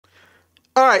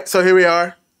All right, so here we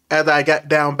are. As I got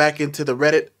down back into the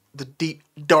Reddit, the deep,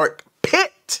 dark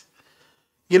pit.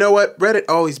 You know what? Reddit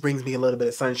always brings me a little bit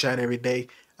of sunshine every day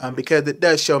because it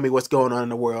does show me what's going on in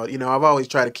the world. You know, I've always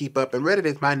tried to keep up, and Reddit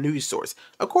is my news source.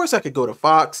 Of course, I could go to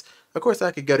Fox. Of course,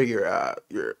 I could go to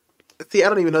your. See, I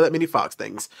don't even know that many Fox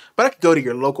things, but I could go to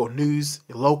your local news,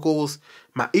 your locals,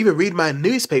 even read my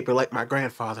newspaper like my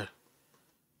grandfather.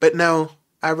 But no,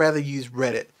 I'd rather use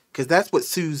Reddit because that's what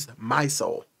soothes my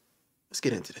soul. Let's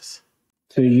get into this.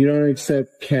 So you don't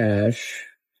accept cash,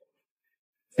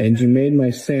 and you made my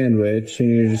sandwich, and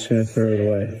you're just going to throw it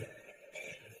away.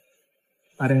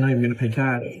 I didn't know you were going to pay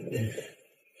cash.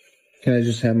 Can I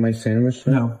just have my sandwich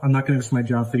now? No, I'm not going to risk my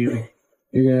job for you.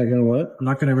 You're not going to what? I'm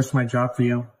not going to risk my job for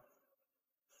you.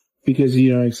 Because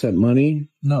you don't accept money?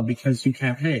 No, because you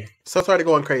can't pay. So sorry to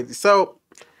going crazy. So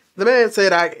the man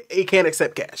said he can't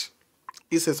accept cash.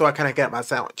 He said, so I kind of got my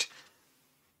sandwich.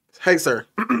 Hey, sir.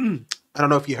 I don't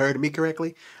know if you heard me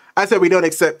correctly. I said we don't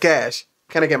accept cash.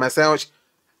 Can I get my sandwich?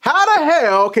 How the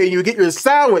hell can you get your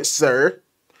sandwich, sir,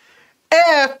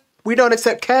 if we don't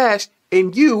accept cash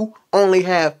and you only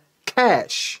have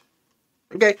cash?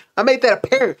 Okay, I made that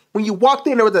apparent. When you walked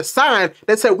in, there was a sign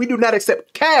that said we do not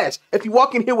accept cash. If you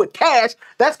walk in here with cash,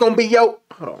 that's going to be your...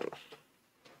 Hold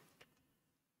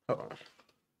on.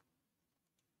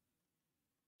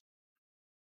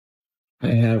 I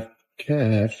have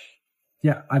cash.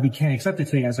 Yeah, we can't accept it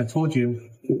today, as I told you.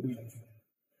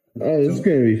 Oh, this is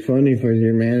going to be funny for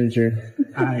your manager.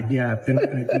 Yeah, they're not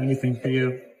going to do anything for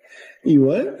you. You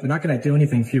what? They're not going to do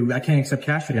anything for you. I can't accept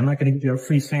cash today. I'm not going to give you a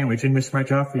free sandwich and risk my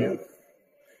job for you.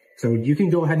 So you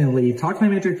can go ahead and leave. Talk to my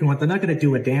manager if you want. They're not going to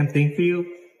do a damn thing for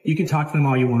you. You can talk to them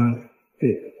all you want.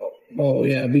 Oh,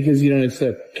 yeah, because you don't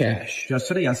accept cash. Just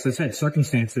today, as I said,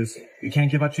 circumstances. You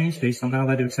can't give out change today, so I'm not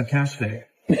allowed to accept cash today.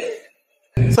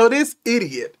 So this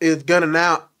idiot is gonna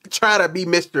now try to be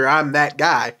Mr. I'm that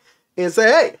guy and say,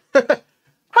 hey, how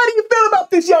do you feel about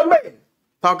this young man?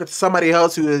 Talking to somebody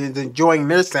else who is enjoying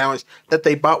their sandwich that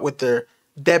they bought with their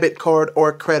debit card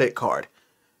or credit card.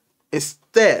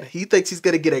 Instead, he thinks he's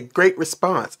gonna get a great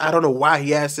response. I don't know why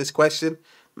he asked this question.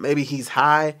 Maybe he's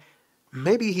high.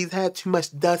 Maybe he's had too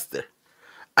much duster.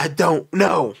 I don't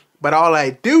know. But all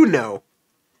I do know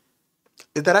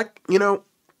is that I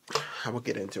will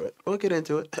get into it. We'll get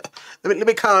into it. Let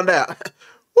me calm down.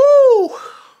 Woo!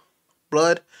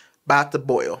 Blood about to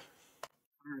boil.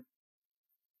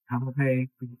 I'm gonna pay.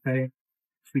 We can pay.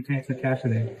 We can't accept cash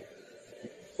today.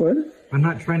 What? I'm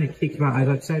not trying to kick you out. As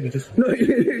I said, you just... No,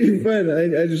 you're fine.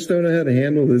 I just don't know how to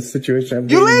handle this situation.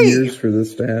 I've You waited leave! years for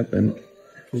this to happen.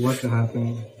 For what to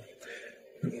happen?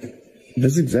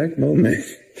 This exact moment.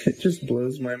 It just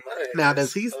blows my mind. Now,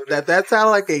 does that sound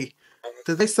like a...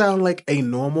 Does they sound like a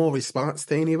normal response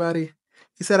to anybody?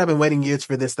 He said, I've been waiting years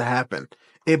for this to happen.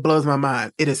 It blows my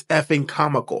mind. It is effing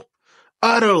comical.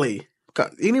 Utterly.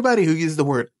 Anybody who uses the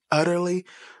word utterly,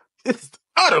 it's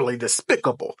utterly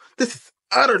despicable. This is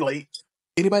utterly...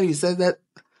 Anybody who says that,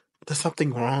 there's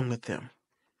something wrong with them.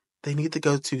 They need to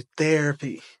go to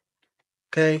therapy.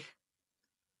 Okay?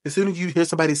 As soon as you hear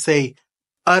somebody say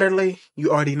utterly,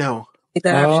 you already know.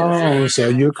 Oh, so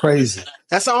you're crazy.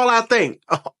 That's all I think.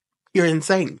 Oh, you're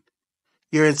insane.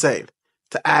 You're insane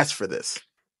to ask for this.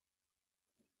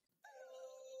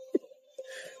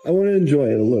 I want to enjoy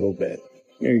it a little bit.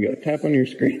 There you go. Tap on your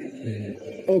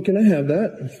screen. Oh, can I have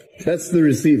that? That's the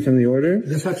receipt from the order?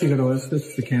 This has to go to us. This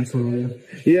is the cancel order.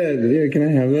 Yeah, can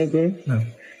I have that, though? No.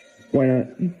 Why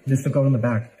not? This will go in the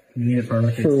back. You need it for our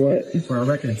records. For what? For our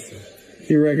records.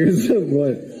 Your records of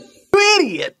what? You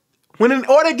idiot! When an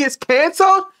order gets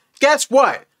canceled, guess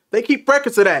what? They keep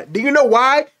records of that. Do you know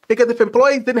why? Because if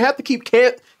employees didn't have to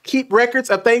keep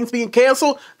records of things being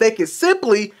canceled, they could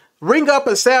simply ring up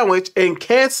a sandwich and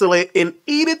cancel it and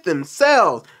eat it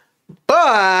themselves.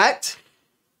 But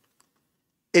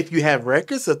if you have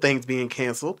records of things being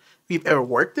canceled, if you've ever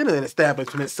worked in an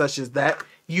establishment such as that,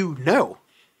 you know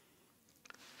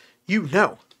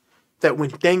that when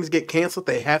things get canceled,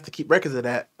 they have to keep records of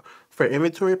that for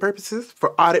inventory purposes,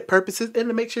 for audit purposes, and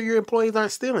to make sure your employees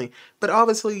aren't stealing. But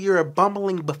obviously, you're a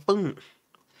bumbling buffoon.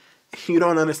 You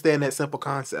don't understand that simple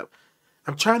concept.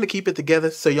 I'm trying to keep it together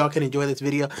so y'all can enjoy this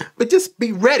video, but just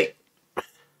be ready.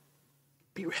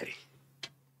 Be ready.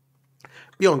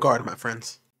 Be on guard, my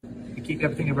friends. We keep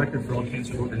everything in record for all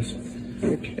canceled orders.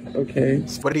 Okay.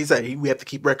 What did he say? We have to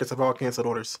keep records of all canceled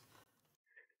orders.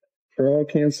 For all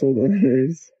canceled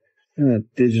orders.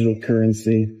 Digital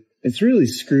currency. It's really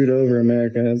screwed over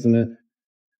America, hasn't it?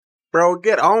 Bro,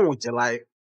 get on with your life.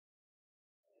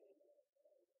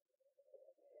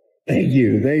 Thank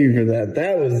you for that.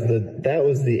 That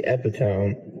was the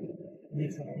epitome.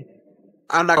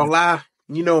 I'm not gonna lie.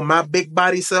 you know, my big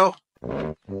body self.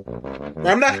 I'm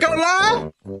not gonna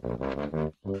lie.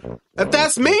 If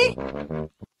that's me,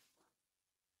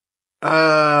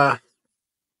 nah,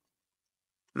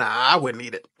 I wouldn't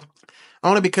eat it.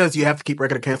 Only because you have to keep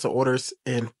regular cancel orders,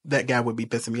 and that guy would be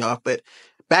pissing me off. But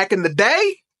back in the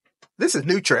day, this is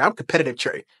new Trey. I'm competitive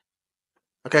Trey.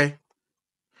 Okay?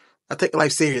 I take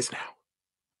life serious now.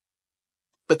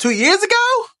 But 2 years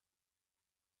ago,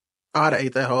 I'd have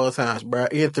ate that whole time, bro.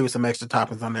 And threw some extra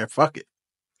toppings on there. Fuck it.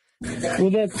 Well,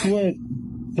 that's what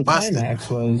the Busted. climax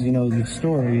was, you know, the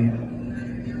story.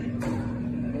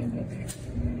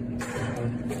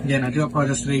 Again, I do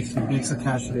apologize today for the extra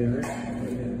cash today.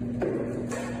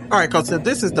 All right, so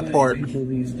this is the part. People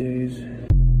these days.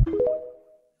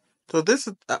 So this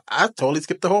is, I totally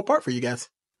skipped the whole part for you guys.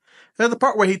 There's the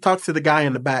part where he talks to the guy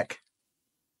in the back.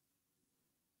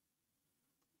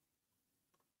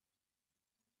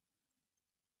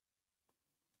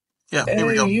 Yeah, here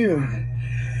we go. You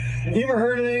ever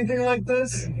heard of anything like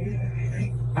this?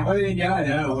 I mean, yeah, I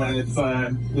know. When it's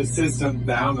the system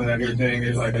down and everything,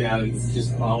 it's like, yeah, it's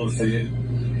just policy.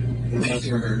 That's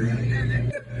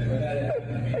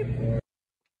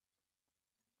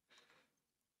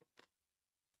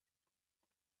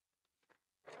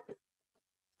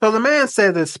So the man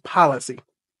said it's policy.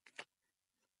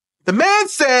 The man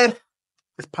said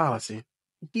it's policy.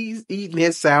 He's eating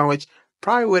his sandwich,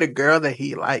 probably with a girl that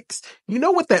he likes. You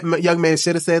know what that young man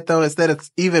should have said, though, instead of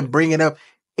even bringing up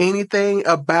anything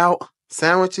about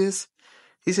sandwiches?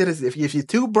 He said, if you're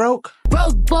too broke,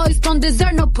 boys don't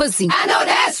deserve no pussy. I know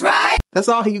that's right. That's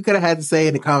all he could have had to say,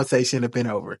 and the conversation had been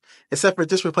over. Except for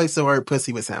just replace the word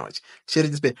pussy with sandwich. Should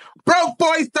have just been, broke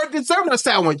boys don't deserve no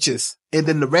sandwiches. And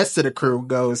then the rest of the crew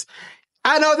goes,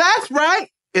 I know that's right.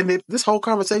 And then this whole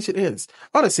conversation ends.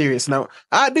 On a serious note,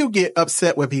 I do get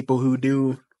upset with people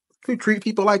who treat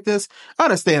people like this. I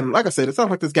understand. Like I said, it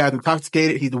sounds like this guy's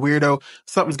intoxicated. He's a weirdo.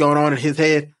 Something's going on in his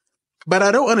head. But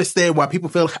I don't understand why people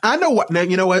feel, I know what, now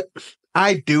you know what?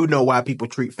 I do know why people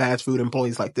treat fast food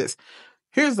employees like this.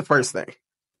 Here's the first thing.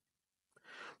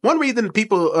 One reason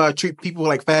people treat people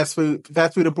like fast food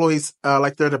employees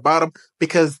like they're the bottom,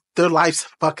 because their lives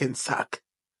fucking suck.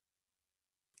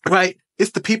 Right?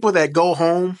 It's the people that go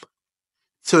home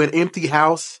to an empty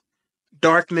house,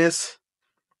 darkness,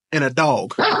 and a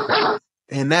dog.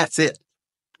 And that's it.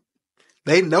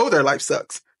 They know their life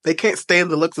sucks. They can't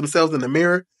stand to look themselves in the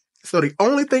mirror. So the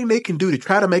only thing they can do to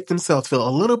try to make themselves feel a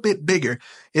little bit bigger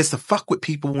is to fuck with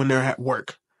people when they're at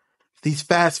work. These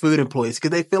fast food employees,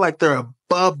 because they feel like they're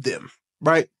above them,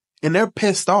 right? And they're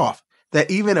pissed off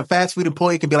that even a fast food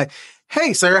employee can be like,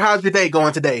 hey, sir, how's your day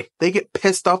going today? They get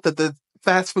pissed off that the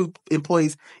fast food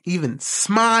employees even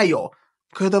smile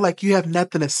because they're like, you have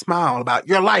nothing to smile about.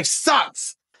 Your life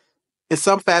sucks. And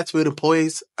some fast food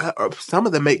employees, some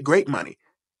of them make great money.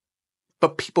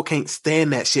 But people can't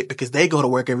stand that shit because they go to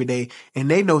work every day and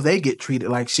they know they get treated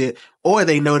like shit, or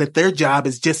they know that their job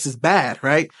is just as bad,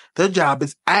 right? Their job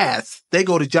is ass. They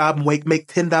go to job and make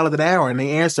 $10 an hour and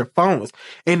they answer phones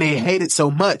and they hate it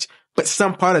so much. But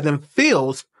some part of them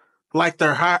feels like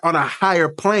they're on a higher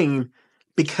plane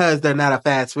because they're not a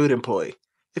fast food employee.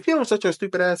 If you don't shut your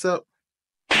stupid ass up,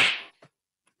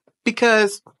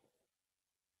 because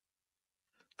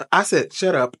I said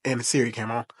shut up and Siri came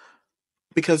on.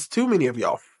 Because too many of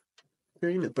y'all, here,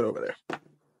 you need to put over there.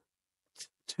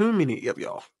 Too many of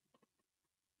y'all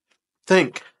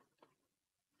think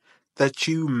that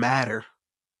you matter,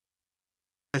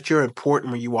 that you're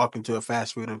important when you walk into a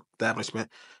fast food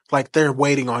establishment. Like they're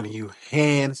waiting on you,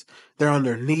 hands, they're on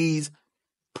their knees,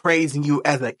 praising you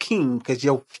as a king because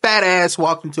your fat ass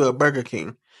walked into a Burger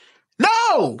King.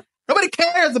 No! Nobody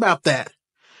cares about that.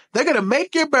 They're going to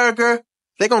make your burger.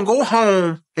 They're going to go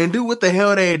home and do what the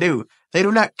hell they do. They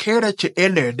do not care that you're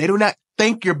in there. They do not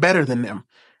think you're better than them.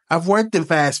 I've worked in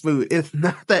fast food. It's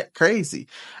not that crazy.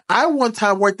 I one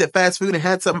time worked at fast food and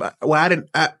had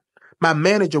my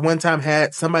manager one time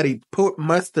had somebody put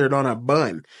mustard on a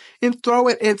bun and throw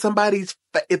it in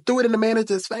threw it in the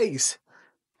manager's face.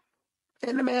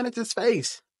 In the manager's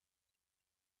face.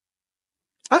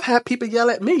 I've had people yell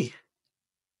at me.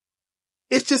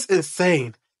 It's just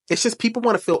insane. It's just people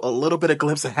want to feel a little bit of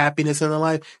glimpse of happiness in their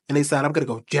life, and they decide, I'm going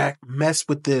to go mess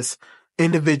with this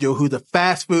individual who's a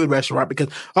fast food restaurant because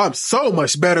I'm so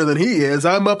much better than he is.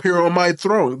 I'm up here on my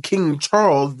throne, King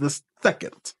Charles II.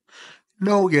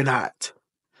 No, you're not.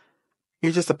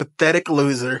 You're just a pathetic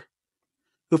loser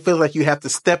who feels like you have to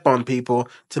step on people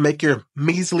to make your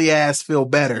measly ass feel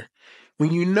better.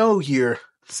 When you know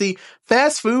see,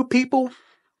 fast food people,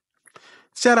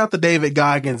 shout out to David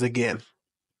Goggins again.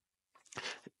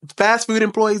 Fast food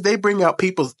employees, they bring out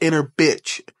people's inner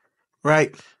bitch,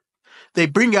 right? they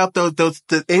bring out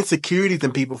the insecurities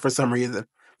in people for some reason.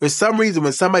 There's some reason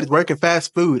when somebody's working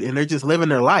fast food and they're just living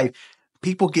their life,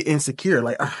 people get insecure.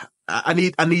 Like, I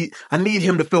need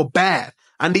him to feel bad.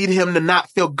 I need him to not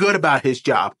feel good about his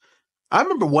job. I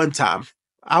remember one time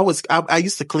I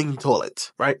used to clean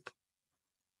toilets, right?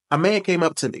 A man came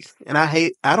up to me, and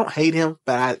I don't hate him,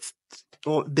 but I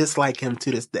dislike him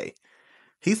to this day.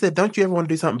 He said, "Don't you ever want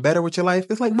to do something better with your life?"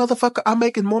 It's like, motherfucker, I'm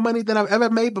making more money than I've ever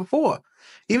made before.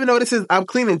 Even though I'm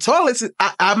cleaning toilets,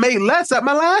 I made less at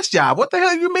my last job. What the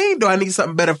hell you mean? Do I need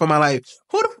something better for my life?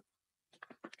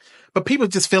 But people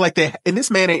just feel like and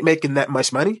this man ain't making that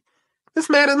much money. This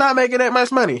man is not making that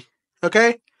much money.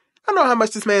 Okay? I know how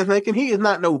much this man's making. He is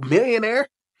not no millionaire.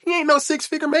 He ain't no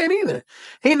 6-figure man either.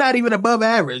 He not even above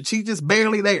average. He's just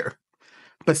barely there.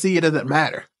 But see, it doesn't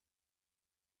matter.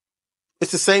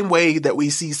 It's the same way that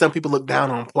we see some people look down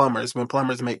on plumbers when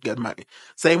plumbers make good money.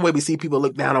 Same way we see people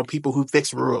look down on people who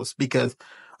fix roofs because,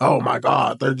 oh my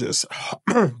God, they're just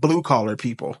blue collar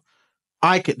people.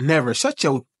 I could never. Shut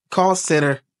your call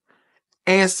center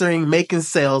answering, making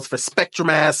sales for Spectrum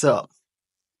ass up.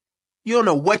 You don't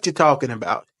know what you're talking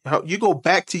about. You go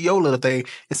back to your little thing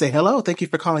and say, hello, thank you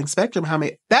for calling Spectrum.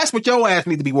 That's what your ass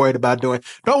need to be worried about doing.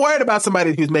 Don't worry about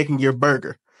somebody who's making your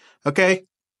burger. Okay?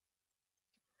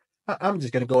 I'm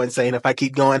just going to go insane if I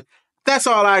keep going. That's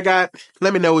all I got.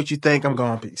 Let me know what you think. I'm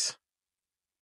going. Peace.